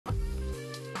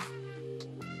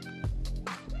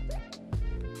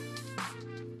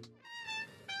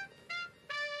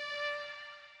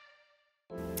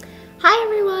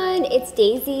it's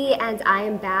Daisy, and I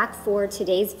am back for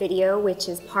today's video, which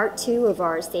is part 2 of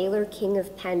our Sailor King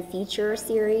of Pen feature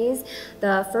series.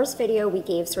 The first video we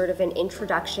gave sort of an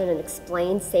introduction and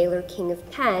explained Sailor King of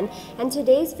Pen, and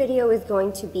today's video is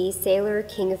going to be Sailor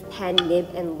King of Pen nib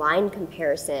and line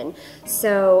comparison.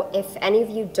 So if any of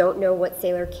you don't know what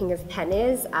Sailor King of Pen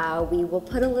is, we will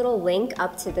put a little link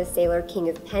up to the Sailor King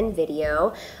of Pen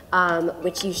video,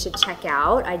 which you should check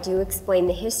out. I do explain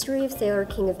the history of Sailor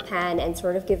King of Pen and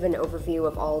sort of give an overview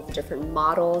of all of the different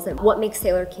models and what makes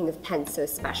Sailor King of Pen so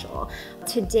special.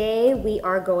 Today we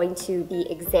are going to be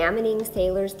examining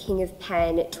Sailor's King of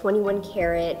Pen 21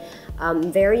 karat,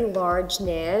 very large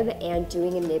nib, and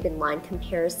doing a nib and line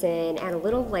comparison and a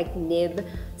little like nib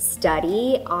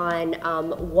study on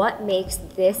what makes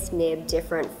this nib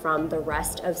different from the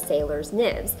rest of Sailor's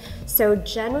nibs. So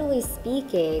generally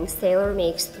speaking, Sailor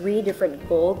makes 3 different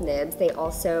gold nibs. They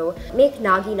also make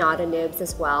naginata nibs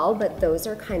as well, but those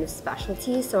are kind of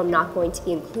specialty, so I'm not going to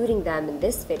be including them in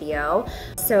this video.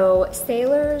 So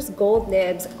Sailor's gold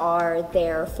nibs are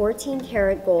their 14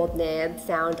 karat gold nib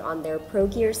found on their Pro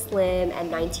Gear Slim and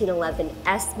 1911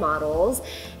 S models,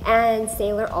 and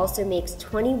Sailor also makes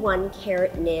 21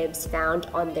 karat nibs found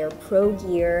on their Pro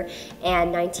Gear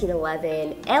and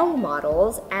 1911 L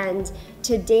models, and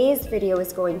today's video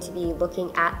is going to be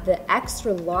looking at the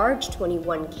extra large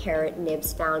 21 karat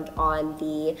nibs found on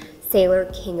the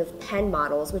Sailor King of Pen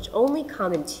models, which only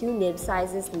come in 2 nib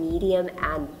sizes, medium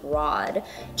and broad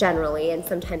generally, and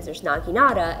sometimes there's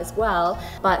naginata as well,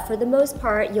 but for the most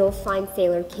part you'll find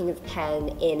Sailor King of Pen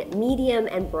in medium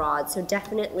and broad, so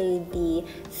definitely the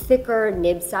thicker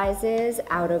nib sizes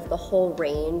out of the whole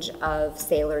range of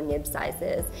Sailor nib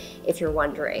sizes, if you're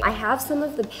wondering. I have some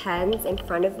of the pens in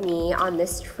front of me on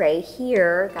this tray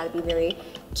here, gotta be very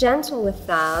gentle with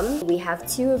them. We have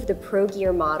 2 of the Pro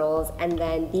Gear models, and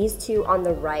then these 2 on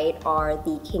the right are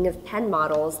the King of Pen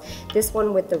models. This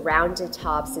one with the rounded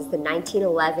tops is the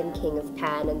 1911 King of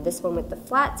Pen, and this one with the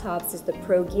flat tops is the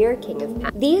Pro Gear King of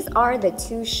Pen. These are the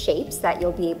 2 shapes that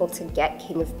you'll be able to get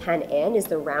King of Pen in, is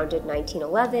the rounded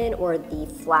 1911 or the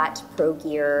flat Pro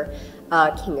Gear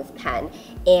King of Pen,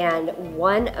 and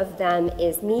one of them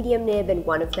is medium nib and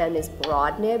one of them is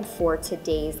broad nib for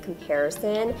today's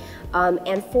comparison.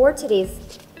 And for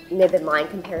today's nib and line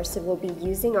comparison, we'll be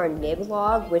using our nib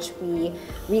log, which we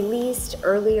released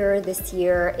earlier this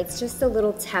year. It's just a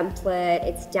little template.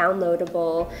 It's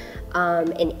downloadable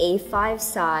in A5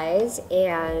 size,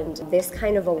 and this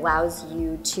kind of allows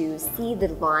you to see the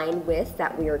line width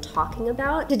that we are talking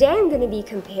about. Today I'm going to be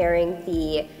comparing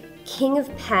the King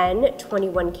of Pen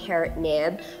 21 karat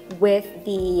nib with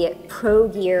the Pro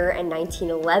Gear and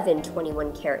 1911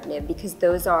 21 karat nib, because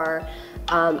those are,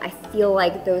 I feel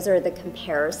like those are the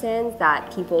comparisons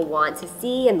that people want to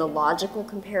see and the logical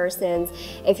comparisons.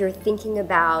 If you're thinking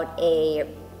about a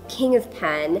King of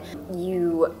Pen,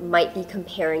 you might be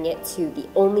comparing it to the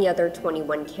only other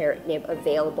 21 karat nib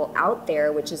available out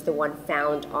there, which is the one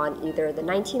found on either the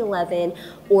 1911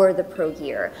 or the Pro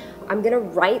Gear. I'm going to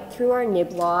write through our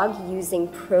nib log using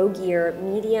Pro Gear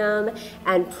medium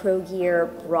and Pro Gear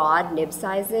broad nib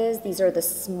sizes. These are the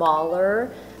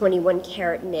smaller 21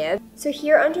 karat nibs. So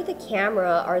here under the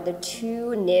camera are the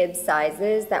 2 nib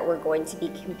sizes that we're going to be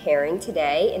comparing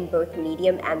today in both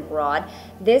medium and broad.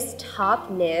 This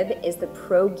top nib is the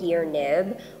Pro Gear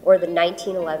nib, or the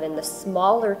 1911, the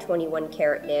smaller 21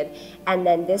 karat nib, and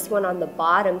then this one on the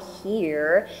bottom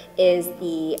here is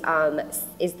the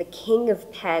King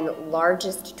of Pen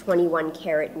largest 21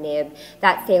 karat nib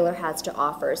that Sailor has to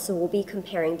offer. So we'll be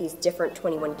comparing these different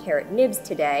 21 karat nibs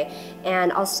today,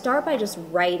 and I'll start by just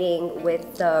writing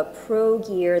with the Pro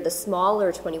Gear, the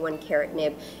smaller 21 karat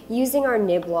nib, using our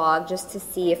nib log just to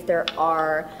see if there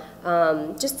are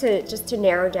just to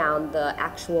narrow down the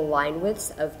actual line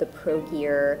widths of the Pro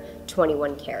Gear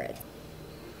 21 karat.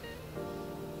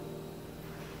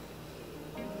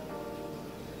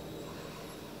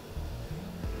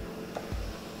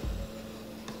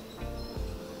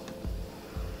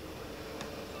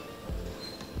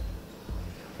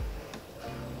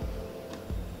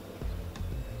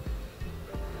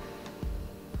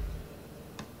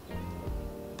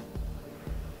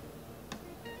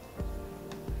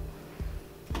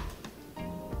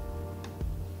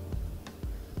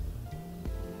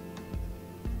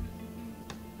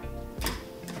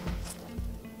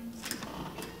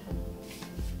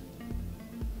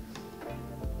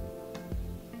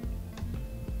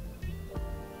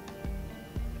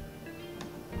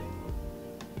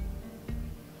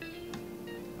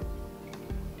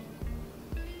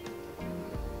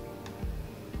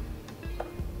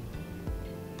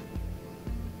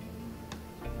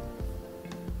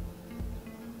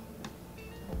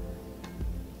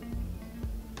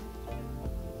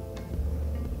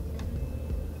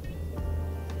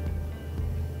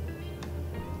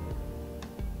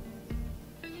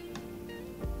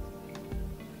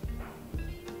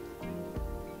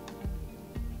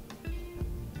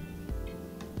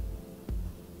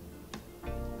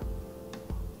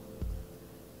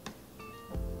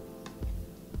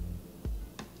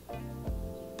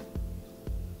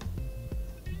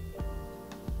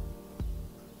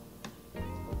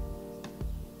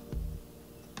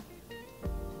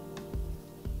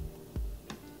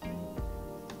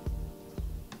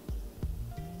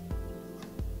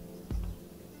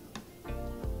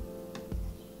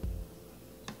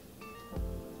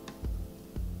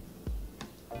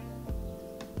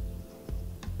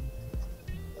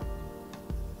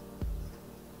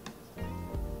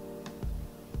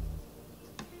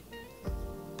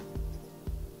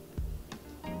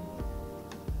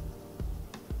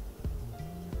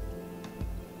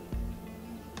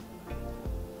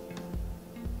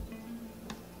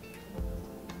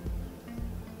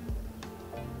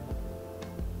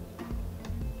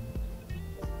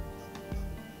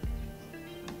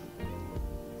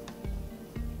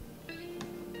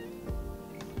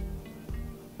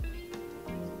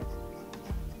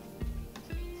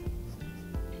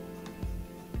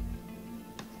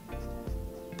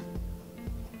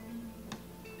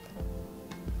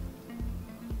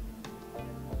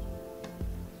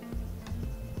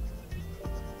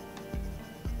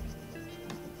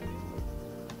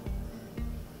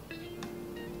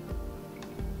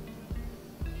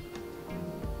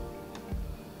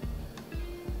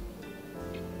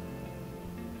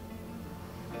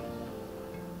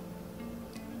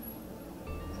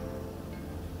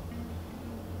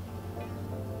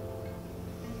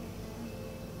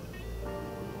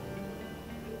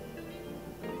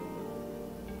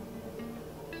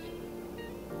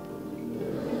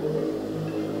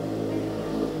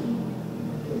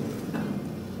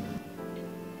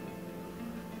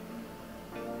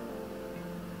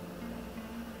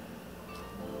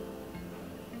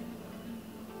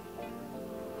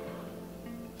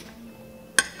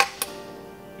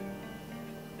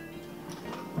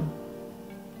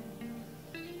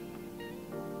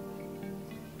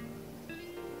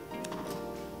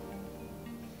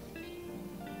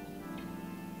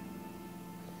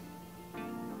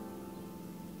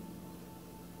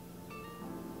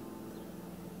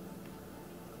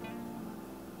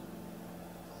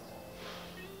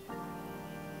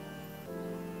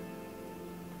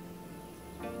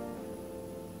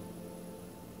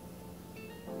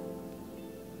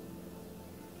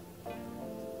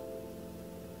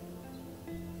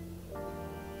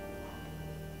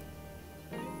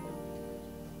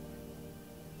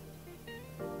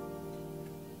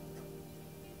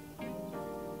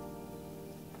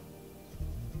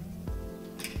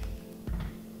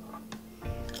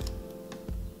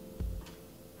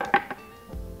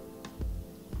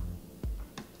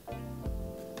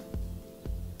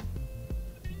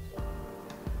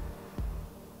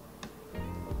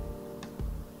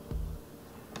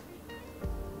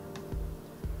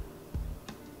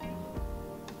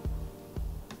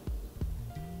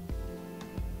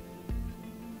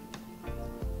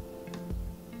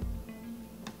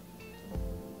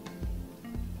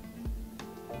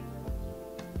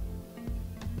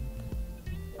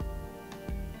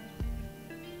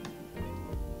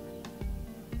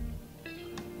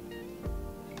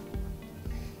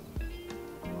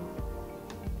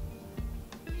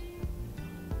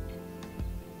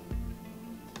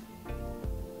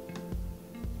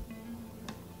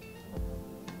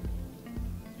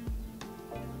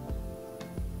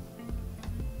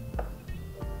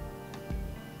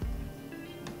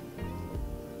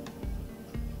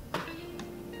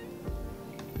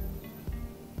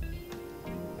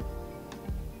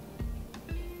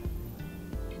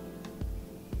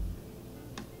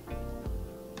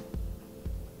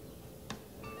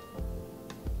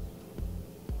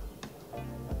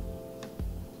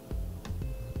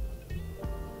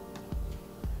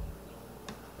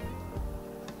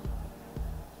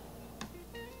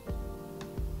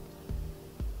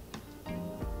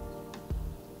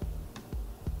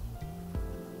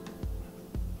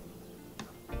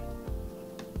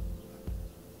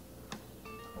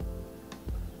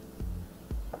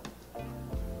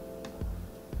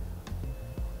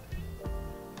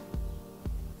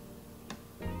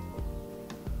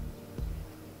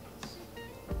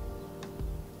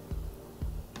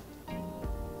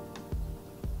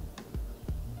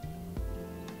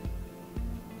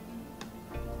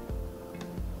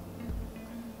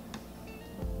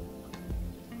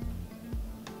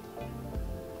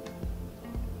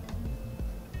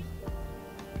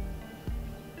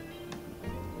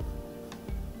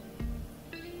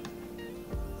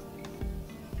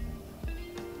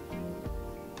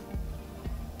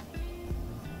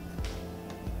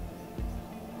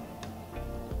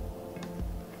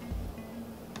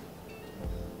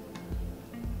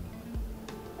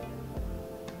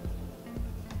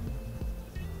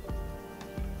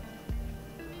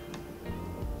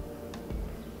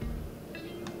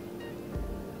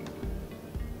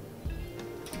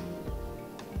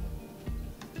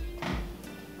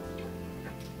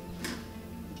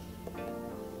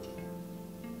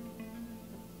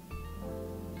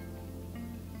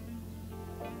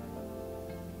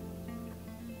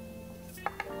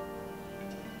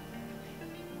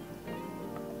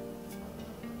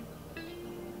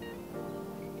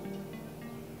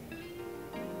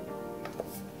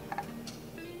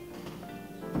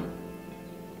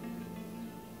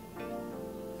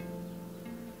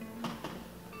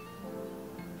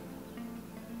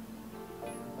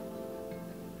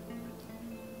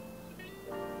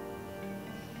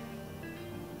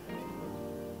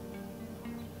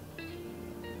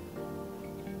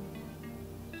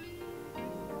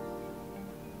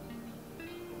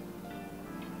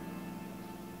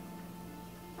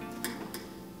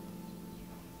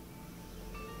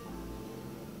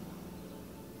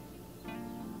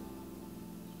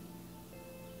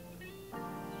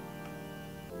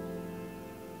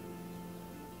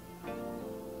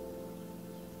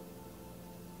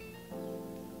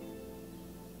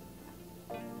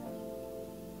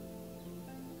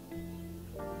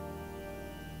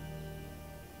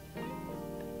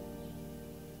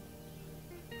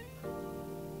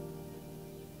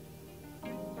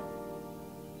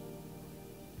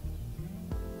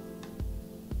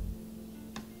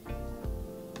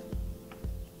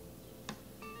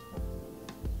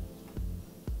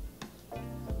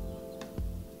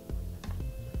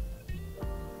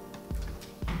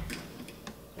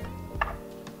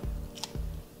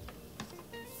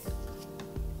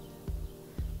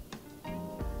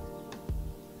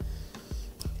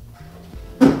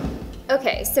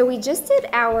 Okay, so we just did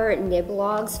our nib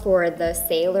logs for the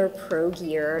Sailor Pro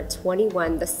Gear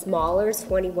 21, the smaller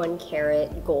 21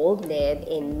 karat gold nib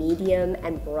in medium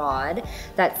and broad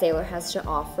that Sailor has to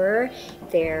offer.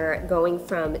 They're going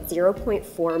from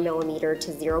 0.4 millimeter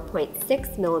to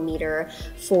 0.6 millimeter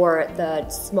for the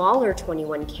smaller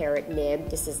 21 karat nib.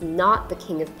 This is not the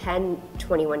King of Pen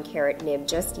 21 karat nib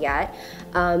just yet.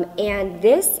 And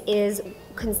this is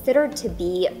considered to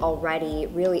be already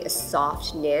really a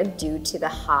soft nib due to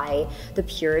the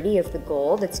purity of the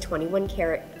gold. It's 21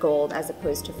 karat gold as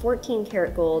opposed to 14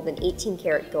 karat gold and 18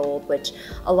 karat gold, which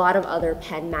a lot of other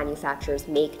pen manufacturers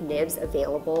make nibs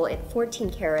available in 14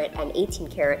 karat and 18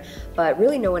 karat, but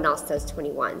really no one else does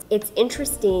 21. It's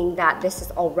interesting that this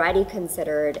is already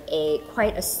considered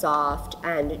quite a soft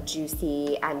and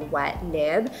juicy and wet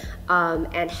nib,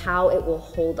 and how it will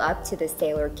hold up to the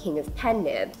Sailor King of Pen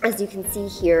nib. As you can see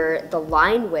here, the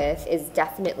line width is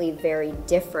definitely very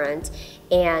different,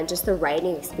 and just the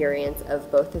writing experience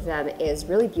of both of them is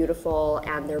really beautiful,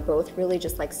 and they're both really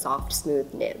just like soft,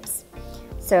 smooth nibs.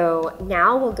 So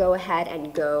now we'll go ahead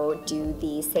and go do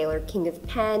the Sailor King of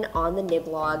Pen on the nib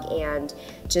log and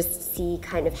just see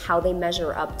kind of how they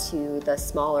measure up to the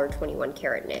smaller 21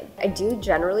 karat nib. I do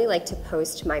generally like to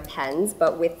post my pens,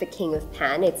 but with the King of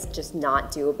Pen, it's just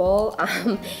not doable.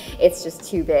 It's just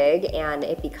too big and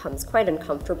it becomes quite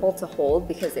uncomfortable to hold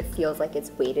because it feels like it's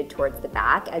weighted towards the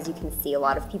back. As you can see, a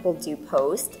lot of people do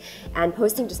post, and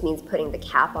posting just means putting the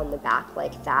cap on the back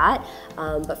like that.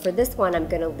 But for this one, I'm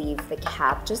gonna leave the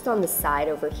cap just on the side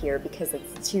over here because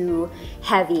it's too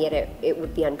heavy and it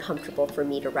would be uncomfortable for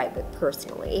me to write with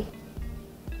personally.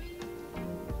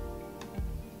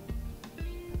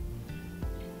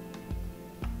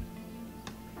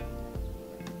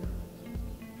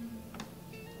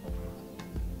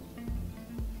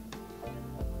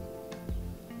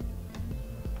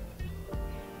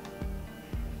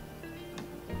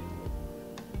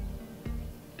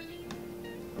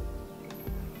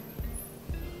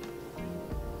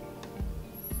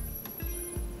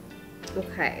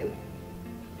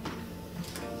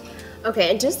 Okay,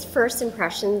 and just first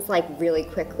impressions, like really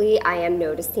quickly, I am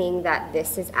noticing that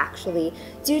this is actually,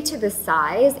 due to the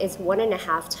size, it's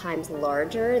 1.5 times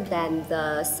larger than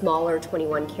the smaller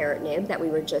 21 karat nib that we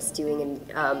were just doing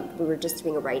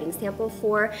a writing sample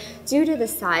for. Due to the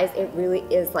size, it really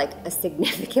is like a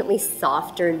significantly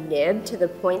softer nib to the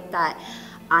point that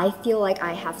I feel like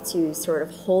I have to sort of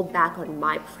hold back on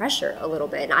my pressure a little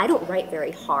bit. And I don't write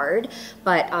very hard,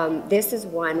 but this is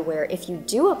one where if you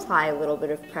do apply a little bit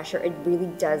of pressure, it really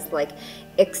does like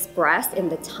express in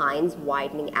the tines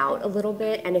widening out a little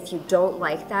bit. And if you don't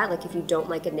like that, like if you don't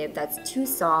like a nib that's too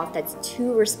soft, that's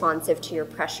too responsive to your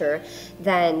pressure,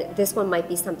 then this one might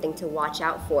be something to watch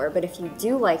out for. But if you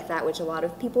do like that, which a lot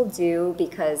of people do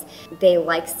because they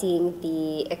like seeing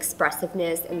the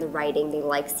expressiveness in the writing, they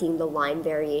like seeing the line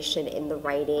variation in the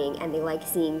writing, and they like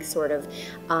seeing sort of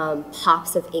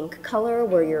pops of ink color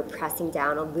where you're pressing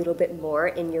down a little bit more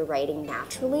in your writing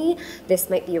naturally, this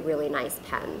might be a really nice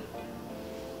pen.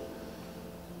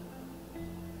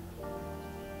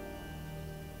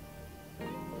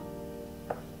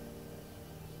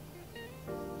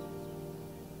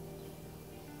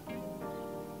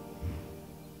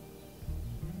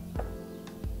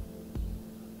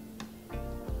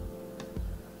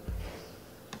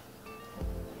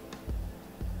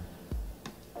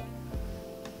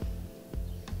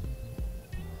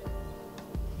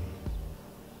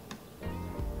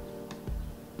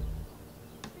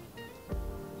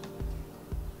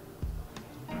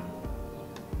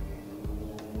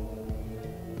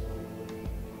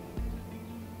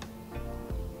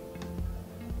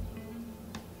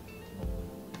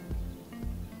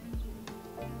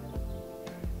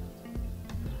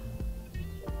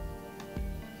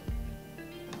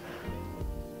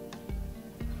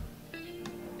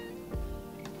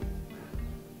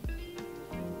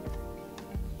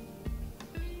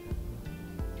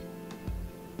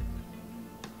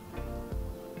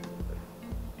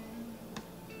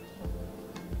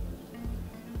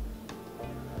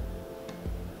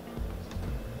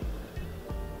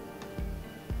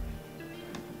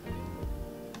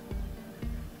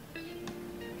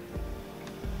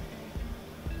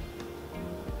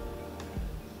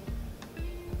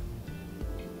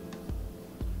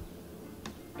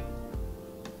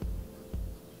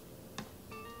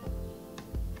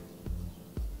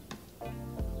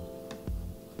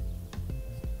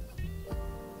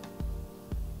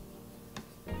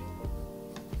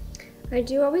 I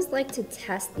do always like to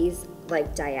test these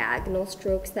like diagonal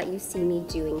strokes that you see me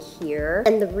doing here.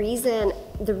 And the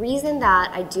reason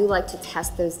that I do like to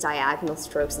test those diagonal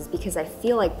strokes is because I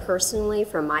feel like personally,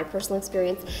 from my personal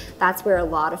experience, that's where a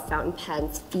lot of fountain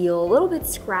pens feel a little bit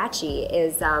scratchy.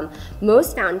 Is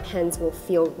most fountain pens will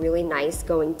feel really nice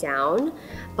going down,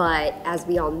 but as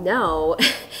we all know,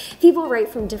 people write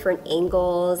from different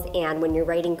angles, and when you're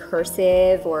writing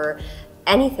cursive or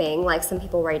anything, like some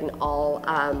people write in all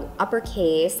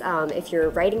uppercase, if you're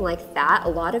writing like that, a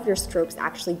lot of your strokes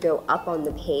actually go up on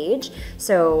the page.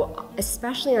 So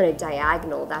especially on a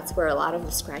diagonal, that's where a lot of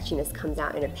the scratchiness comes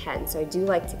out in a pen. So I do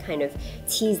like to kind of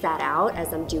tease that out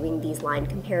as I'm doing these line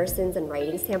comparisons and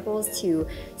writing samples to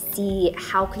see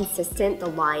how consistent the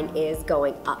line is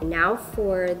going up. Now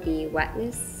for the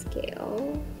wetness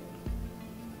scale.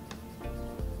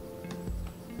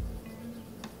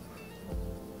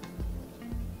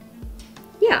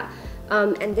 Yeah,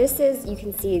 and this is, you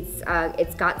can see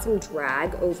it's got some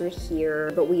drag over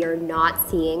here, but we are not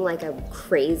seeing like a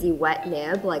crazy wet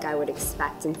nib like I would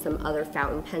expect in some other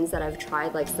fountain pens that I've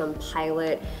tried, like some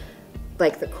Pilot,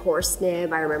 like the coarse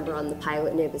nib. I remember on the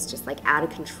Pilot nib is just like out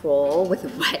of control with the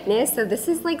wetness. So this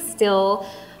is like still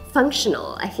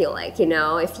functional, I feel like, you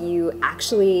know, if you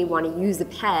actually want to use a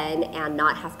pen and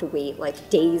not have to wait like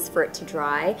days for it to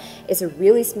dry. It's a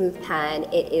really smooth pen.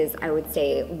 It is, I would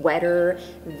say, wetter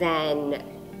than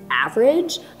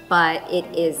average, but it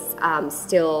is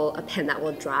still a pen that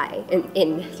will dry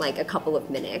in like a couple of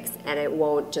minutes, and it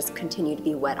won't just continue to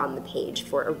be wet on the page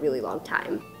for a really long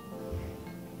time.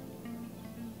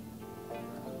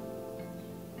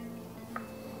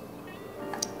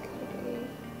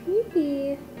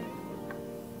 Maybe.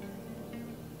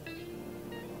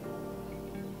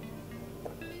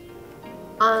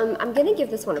 I'm gonna give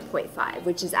this one a 0.5,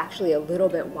 which is actually a little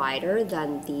bit wider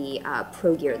than the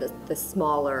Pro Gear, the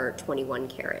smaller 21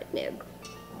 karat nib.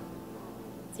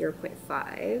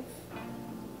 0.5.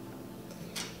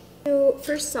 So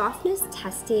for softness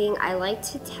testing, I like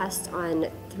to test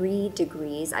on 3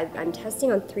 degrees. I'm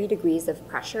testing on 3 degrees of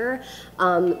pressure.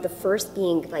 The first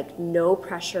being like no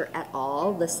pressure at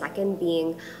all, the second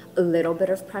being a little bit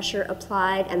of pressure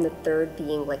applied, and the third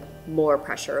being like more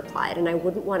pressure applied. And I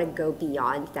wouldn't want to go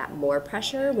beyond that more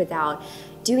pressure without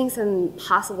doing some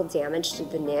possible damage to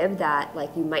the nib that like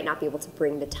you might not be able to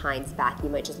bring the tines back. You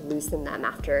might just loosen them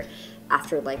after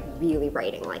like really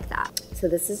writing like that. So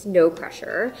this is no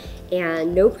pressure,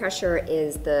 and no pressure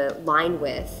is the line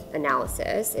width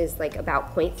analysis is like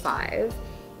about 0.5,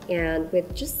 and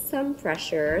with just some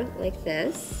pressure like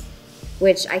this,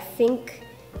 which I think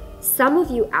some of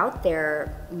you out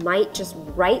there might just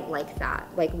write like that,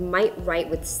 like might write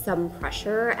with some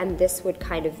pressure, and this would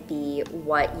kind of be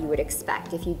what you would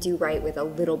expect if you do write with a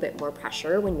little bit more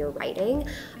pressure when you're writing.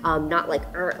 Not like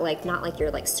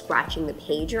you're like scratching the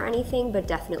page or anything, but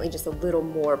definitely just a little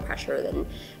more pressure than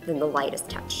the lightest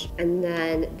touch. And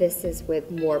then this is with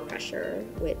more pressure,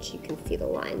 which you can see the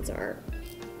lines are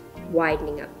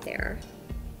widening up there.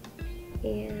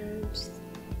 And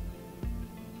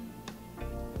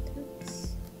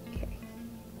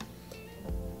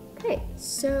okay,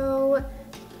 so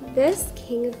this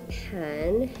King of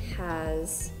Pen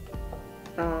has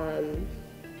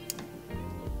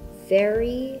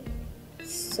very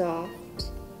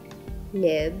soft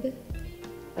nib,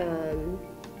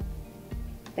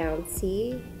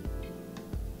 bouncy,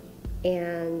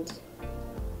 and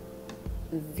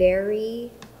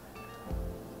very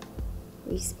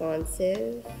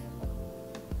responsive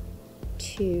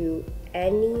to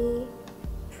any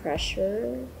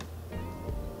pressure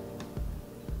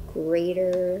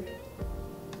greater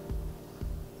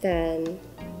than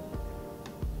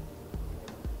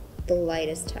the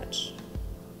lightest touch.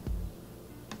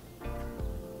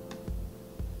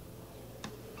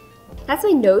 That's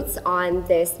my notes on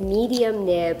this medium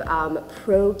nib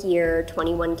Pro Gear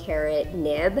 21 karat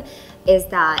nib, is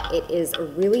that it is a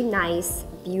really nice,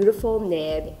 beautiful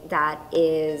nib that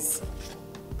is,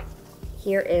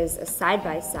 here is a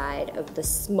side-by-side of the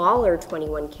smaller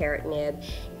 21 karat nib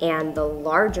and the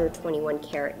larger 21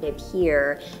 karat nib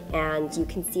here, and you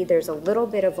can see there's a little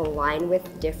bit of a line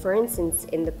width difference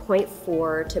in the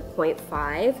 0.4 to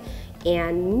 0.5,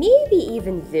 and maybe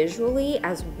even visually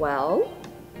as well.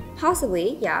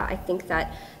 Possibly, yeah, I think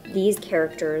that these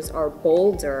characters are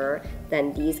bolder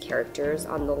than these characters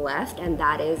on the left, and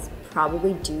that is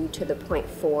probably due to the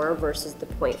 0.4 versus the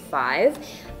 0.5.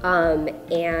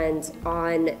 And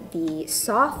on the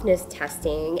softness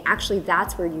testing, actually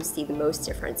that's where you see the most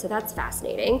difference, so that's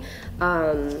fascinating.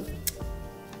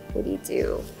 What do you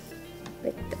do?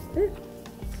 Like this?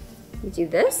 You do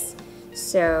this.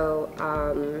 So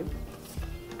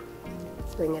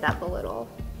bring it up a little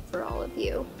for all of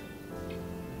you.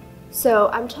 So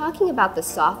I'm talking about the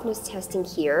softness testing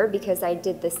here because I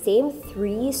did the same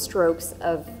 3 strokes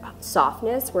of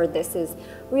softness where this is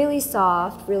really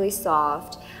soft,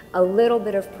 a little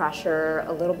bit of pressure,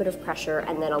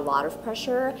 and then a lot of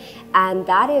pressure. And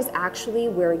that is actually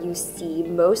where you see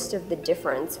most of the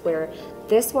difference, where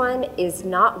this one is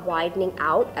not widening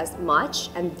out as much,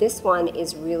 and this one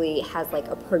is really has like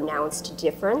a pronounced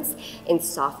difference in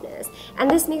softness. And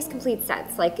this makes complete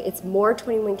sense. Like, it's more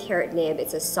 21 karat nib,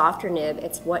 it's a softer nib,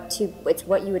 it's what you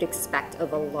would expect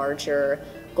of a larger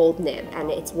gold nib, and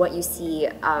it's what you see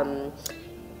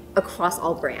across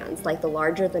all brands. Like, the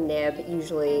larger the nib,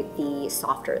 usually the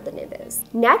softer the nib is.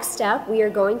 Next up, we are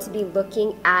going to be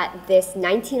looking at this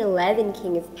 1911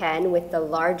 King of Pen with the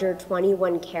larger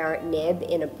 21 karat nib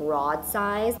in a broad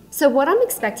size. So what I'm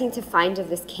expecting to find of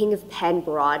this King of Pen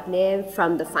broad nib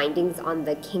from the findings on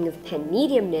the King of Pen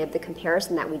medium nib, the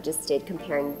comparison that we just did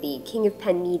comparing the King of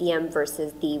Pen medium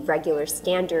versus the regular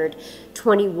standard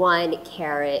 21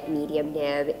 karat medium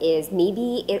nib, is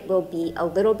maybe it will be a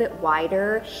little bit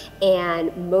wider,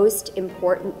 and most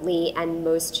importantly and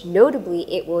most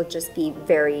notably, it will just be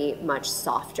very much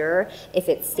softer if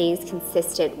it stays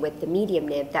consistent with the medium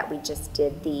nib that we just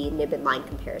did the nib and line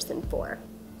comparison for.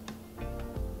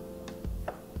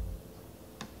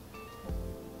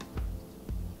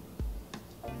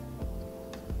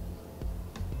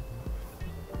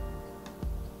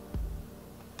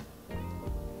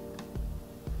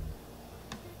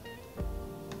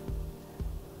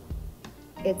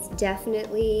 It's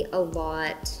definitely a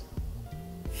lot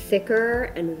thicker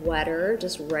and wetter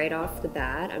just right off the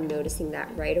bat. I'm noticing that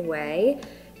right away.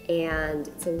 And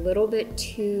it's a little bit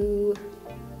too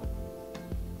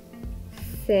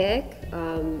thick,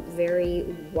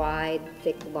 very wide,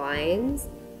 thick lines,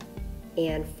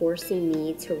 and forcing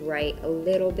me to write a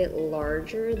little bit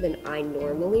larger than I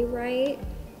normally write.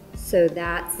 So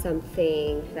that's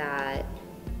something that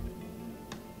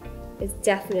is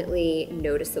definitely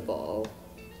noticeable.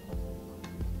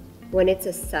 When it's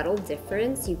a subtle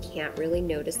difference, you can't really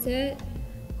notice it,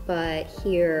 but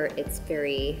here it's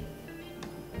very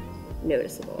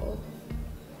noticeable.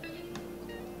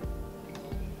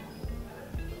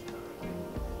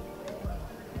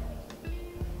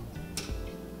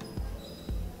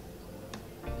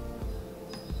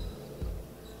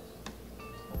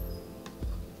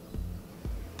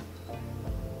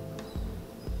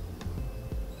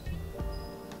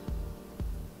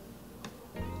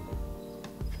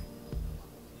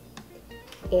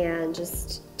 And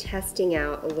just testing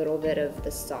out a little bit of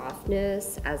the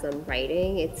softness as I'm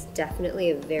writing. It's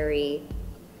definitely a very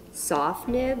soft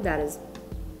nib that is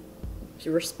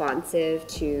responsive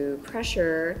to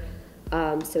pressure.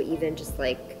 So even just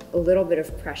like a little bit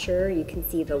of pressure, you can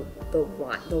see the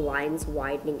lines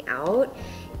widening out,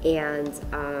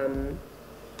 and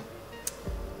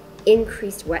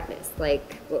increased wetness,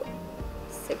 like, whoa,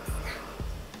 6.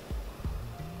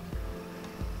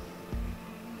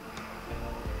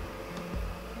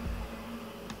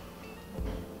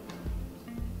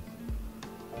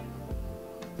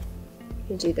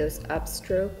 Do those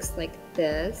upstrokes like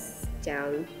this,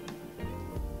 down,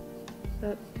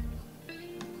 up,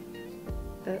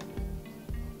 up.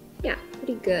 Yeah,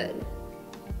 pretty good.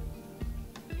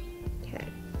 Okay,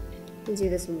 and do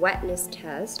this wetness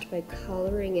test by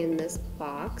coloring in this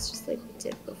box just like we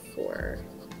did before.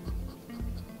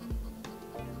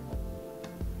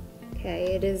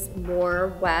 Okay, it is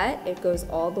more wet. It goes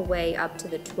all the way up to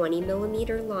the 20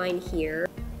 millimeter line here.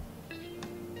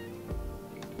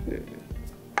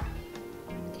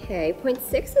 Okay,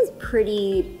 0.6 is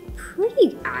pretty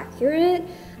accurate.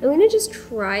 I'm gonna just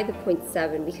try the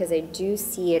 0.7 because I do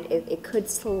see it could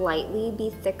slightly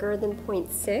be thicker than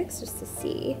 0.6, just to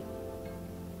see.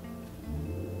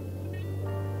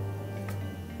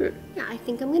 Yeah, I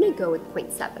think I'm gonna go with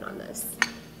 0.7 on this.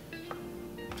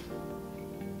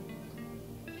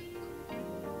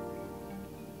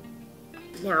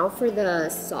 Now for the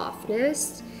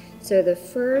softness. So the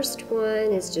first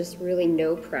one is just really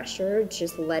no pressure,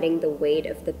 just letting the weight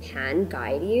of the pen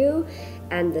guide you.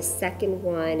 And the second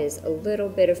one is a little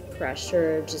bit of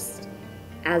pressure, just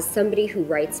as somebody who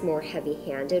writes more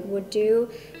heavy-handed would do.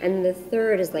 And the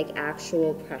third is like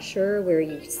actual pressure, where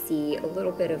you see a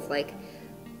little bit of like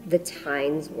the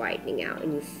tines widening out,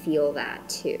 and you feel that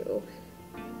too.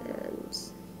 And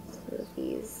some of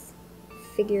these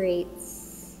figure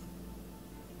eights.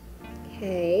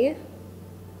 Okay.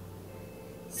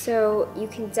 So you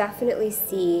can definitely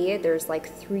see there's like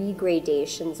 3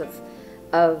 gradations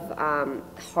of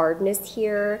hardness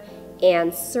here,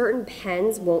 And certain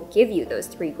pens won't give you those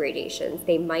 3 gradations.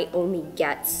 They might only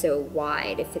get so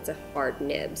wide if it's a hard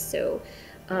nib. So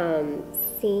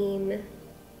same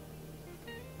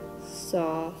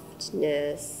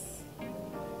softness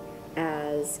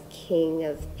as King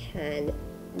of Pen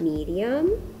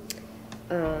medium.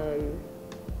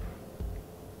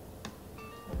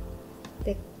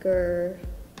 Thicker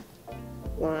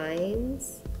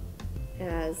lines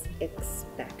as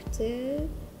expected.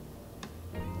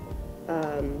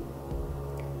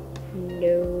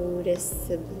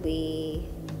 Noticeably,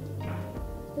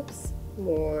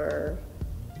 more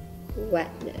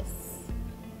wetness.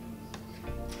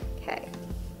 Okay.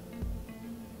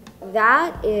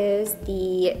 That is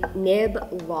the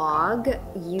nib log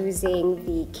using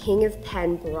the King of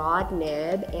Pen broad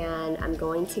nib, and I'm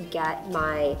going to get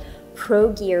my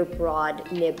Pro Gear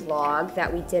broad nib log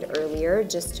that we did earlier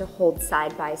just to hold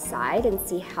side by side and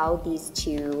see how these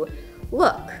two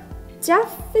look.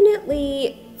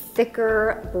 Definitely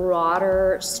thicker,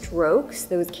 broader strokes.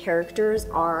 Those characters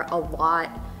are a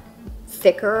lot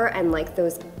thicker, and like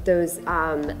those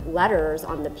letters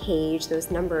on the page, those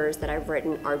numbers that I've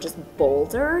written are just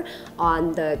bolder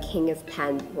on the King of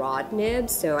Pen broad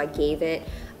nib. So I gave it,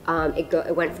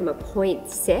 it went from a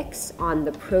 0.6 on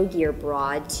the Pro Gear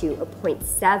broad to a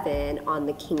 0.7 on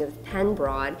the King of Pen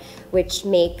broad, which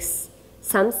makes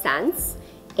some sense.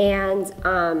 And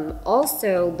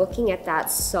also looking at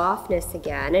that softness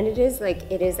again, and it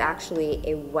is actually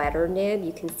a wetter nib.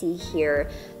 You can see here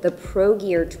the Pro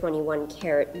Gear 21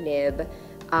 karat nib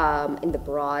in the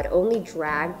broad only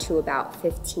dragged to about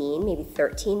 15, maybe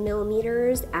 13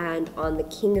 millimeters, and on the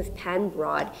King of Pen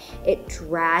broad, it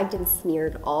dragged and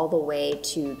smeared all the way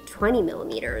to 20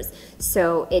 millimeters.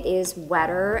 So it is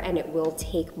wetter and it will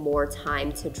take more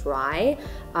time to dry,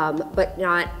 but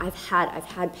not, I've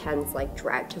had pens like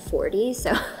drag to 40,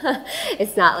 so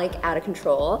it's not like out of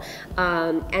control.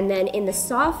 And then in the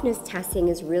softness testing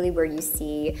is really where you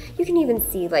can even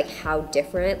see like how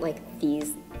different like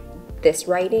this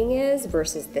writing is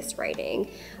versus this writing.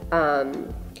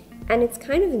 And it's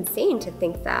kind of insane to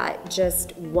think that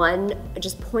just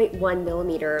 0.1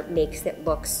 millimeter makes it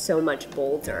look so much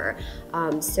bolder.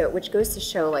 Which goes to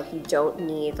show like you don't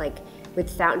need, like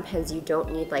with fountain pens, you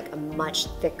don't need like a much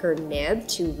thicker nib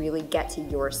to really get to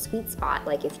your sweet spot.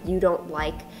 Like if you don't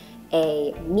like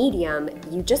a medium,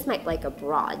 you just might like a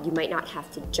broad. You might not have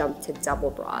to jump to double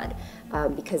broad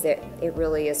because it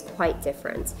really is quite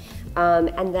different.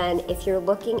 And then if you're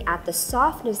looking at the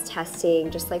softness testing,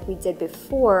 just like we did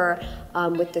before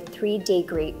with the 3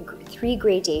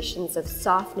 gradations of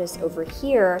softness over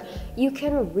here, you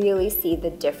can really see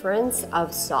the difference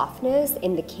of softness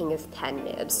in the King of Pen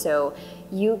nib. So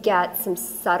you get some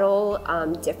subtle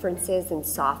differences in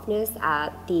softness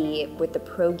with the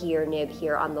Pro Gear nib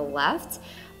here on the left.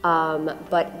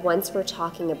 But once we're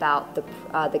talking about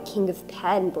the King of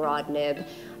Pen broad nib,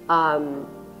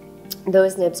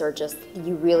 those nibs are just,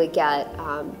 you really get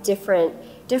different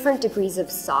degrees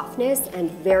of softness and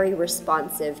very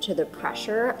responsive to the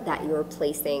pressure that you're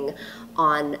placing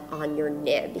on your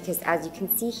nib, because as you can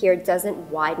see here, it doesn't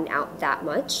widen out that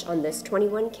much on this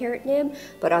 21 karat nib,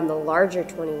 but on the larger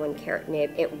 21 karat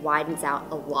nib, it widens out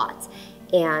a lot.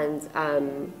 And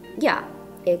yeah,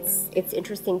 it's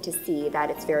interesting to see that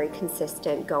it's very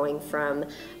consistent going from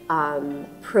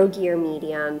Pro Gear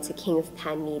medium to King of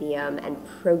Pen medium and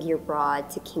Pro Gear broad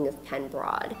to King of Pen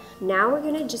broad. Now we're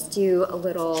gonna just do a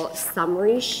little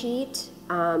summary sheet,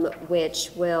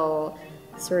 which will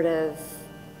sort of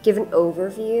give an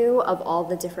overview of all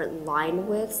the different line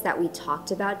widths that we talked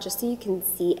about, just so you can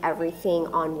see everything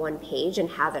on one page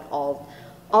and have it all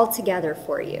together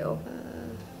for you.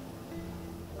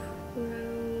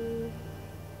 Pro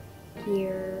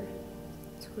Gear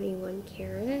 21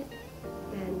 karat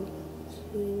and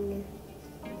King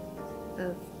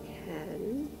of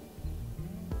Pen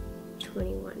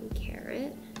 21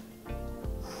 karat.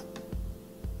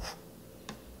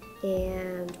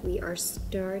 And we are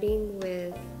starting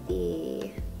with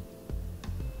the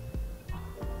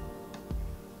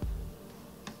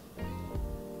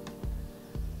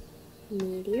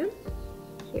medium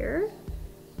here.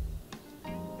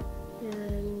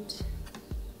 And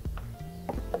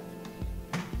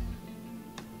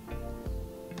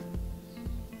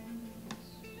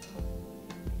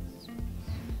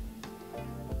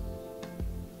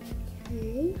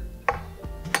okay.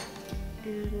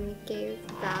 And we gave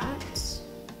that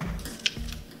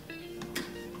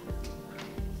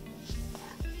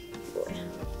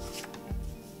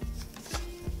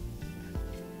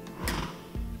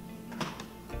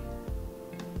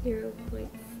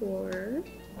 0.4.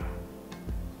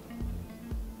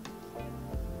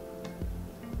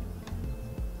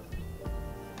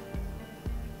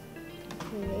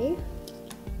 Okay.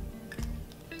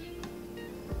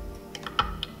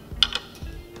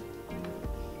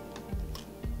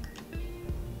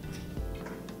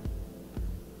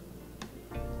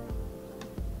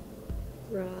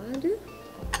 Rod.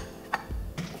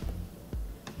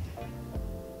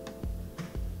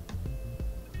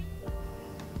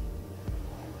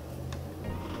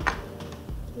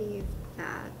 Gave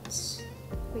that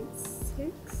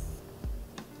 0.6.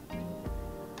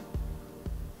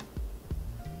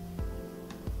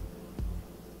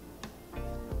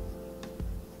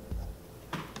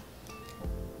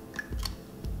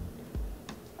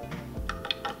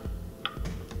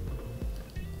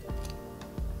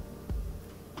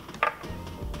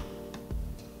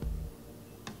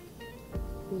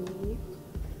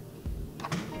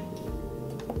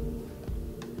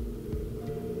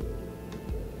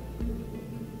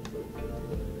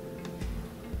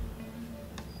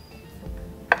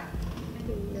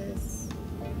 And this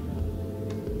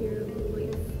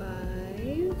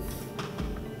 0.5.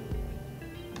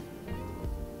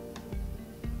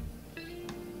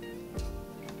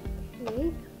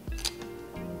 Okay.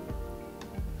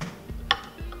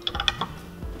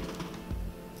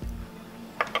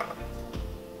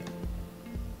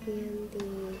 And the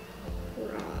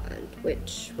rod,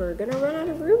 which we're gonna run out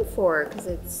of room for because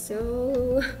it's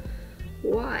so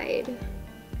wide.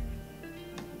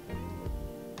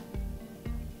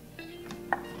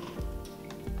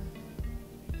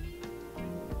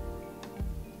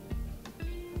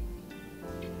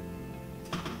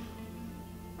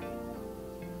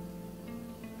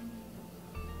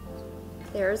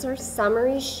 There's our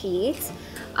summary sheet,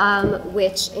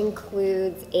 which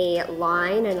includes a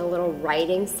line and a little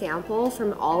writing sample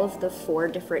from all of the 4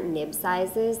 different nib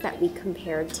sizes that we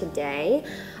compared today.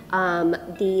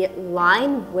 The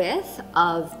line width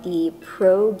of the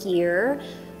Pro Gear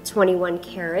 21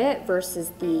 karat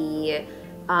versus the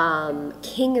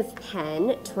King of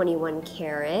Pen 21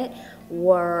 karat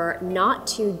were not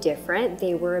too different.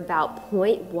 They were about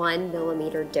 0.1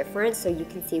 millimeter different. So you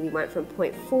can see we went from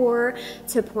 0.4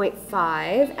 to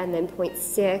 0.5 and then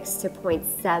 0.6 to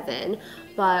 0.7.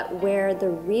 But where the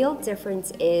real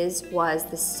difference was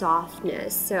the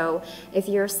softness. So if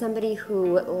you're somebody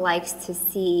who likes to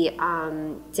see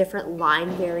different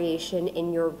line variation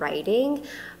in your writing,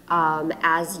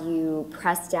 as you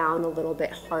press down a little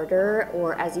bit harder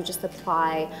or as you just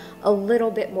apply a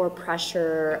little bit more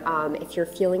pressure, if you're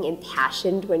feeling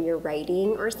impassioned when you're writing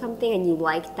or something and you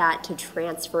like that to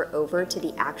transfer over to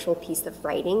the actual piece of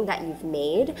writing that you've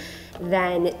made,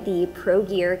 then the Pro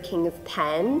Gear King of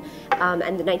Pen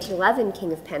and the 1911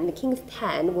 King of Pen, the King of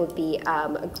Pen will be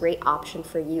a great option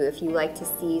for you if you like to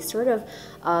see sort of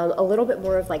a little bit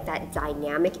more of like that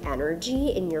dynamic energy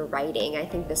in your writing. I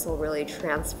think this will really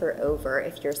transfer over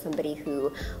if you're somebody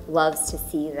who loves to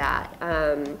see that.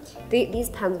 These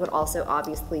pens would also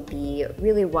obviously be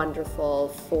really wonderful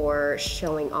for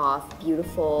showing off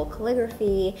beautiful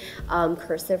calligraphy,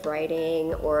 cursive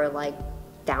writing, or like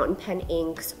fountain pen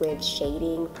inks with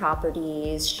shading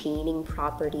properties, sheening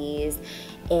properties,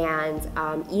 and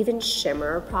even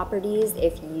shimmer properties.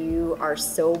 If you are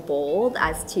so bold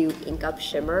as to ink up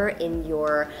shimmer in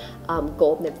your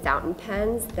gold nib fountain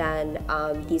pens, then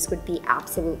these would be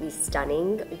absolutely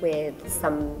stunning with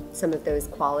some of those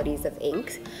qualities of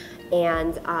ink.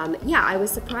 And yeah, I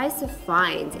was surprised to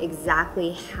find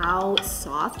exactly how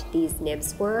soft these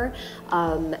nibs were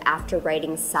after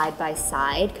writing side by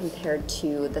side compared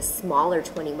to the smaller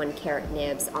 21 karat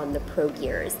nibs on the Pro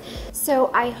Gears.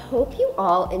 So I hope you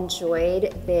all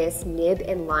enjoyed this nib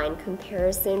and line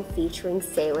comparison featuring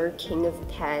Sailor King of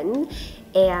Pen.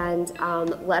 And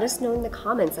let us know in the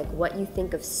comments like what you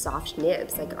think of soft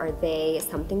nibs. Like, are they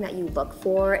something that you look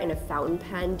for in a fountain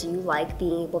pen? Do you like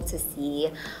being able to see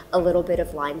a little bit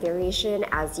of line variation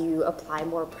as you apply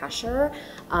more pressure?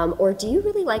 Or do you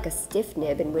really like a stiff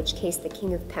nib, in which case the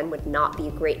King of Pen would not be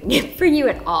a great nib for you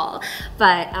at all?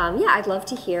 But yeah, I'd love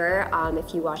to hear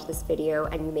if you watch this video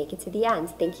and you make it to the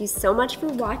end. Thank you so much for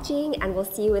watching, and we'll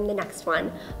see you in the next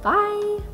one. Bye!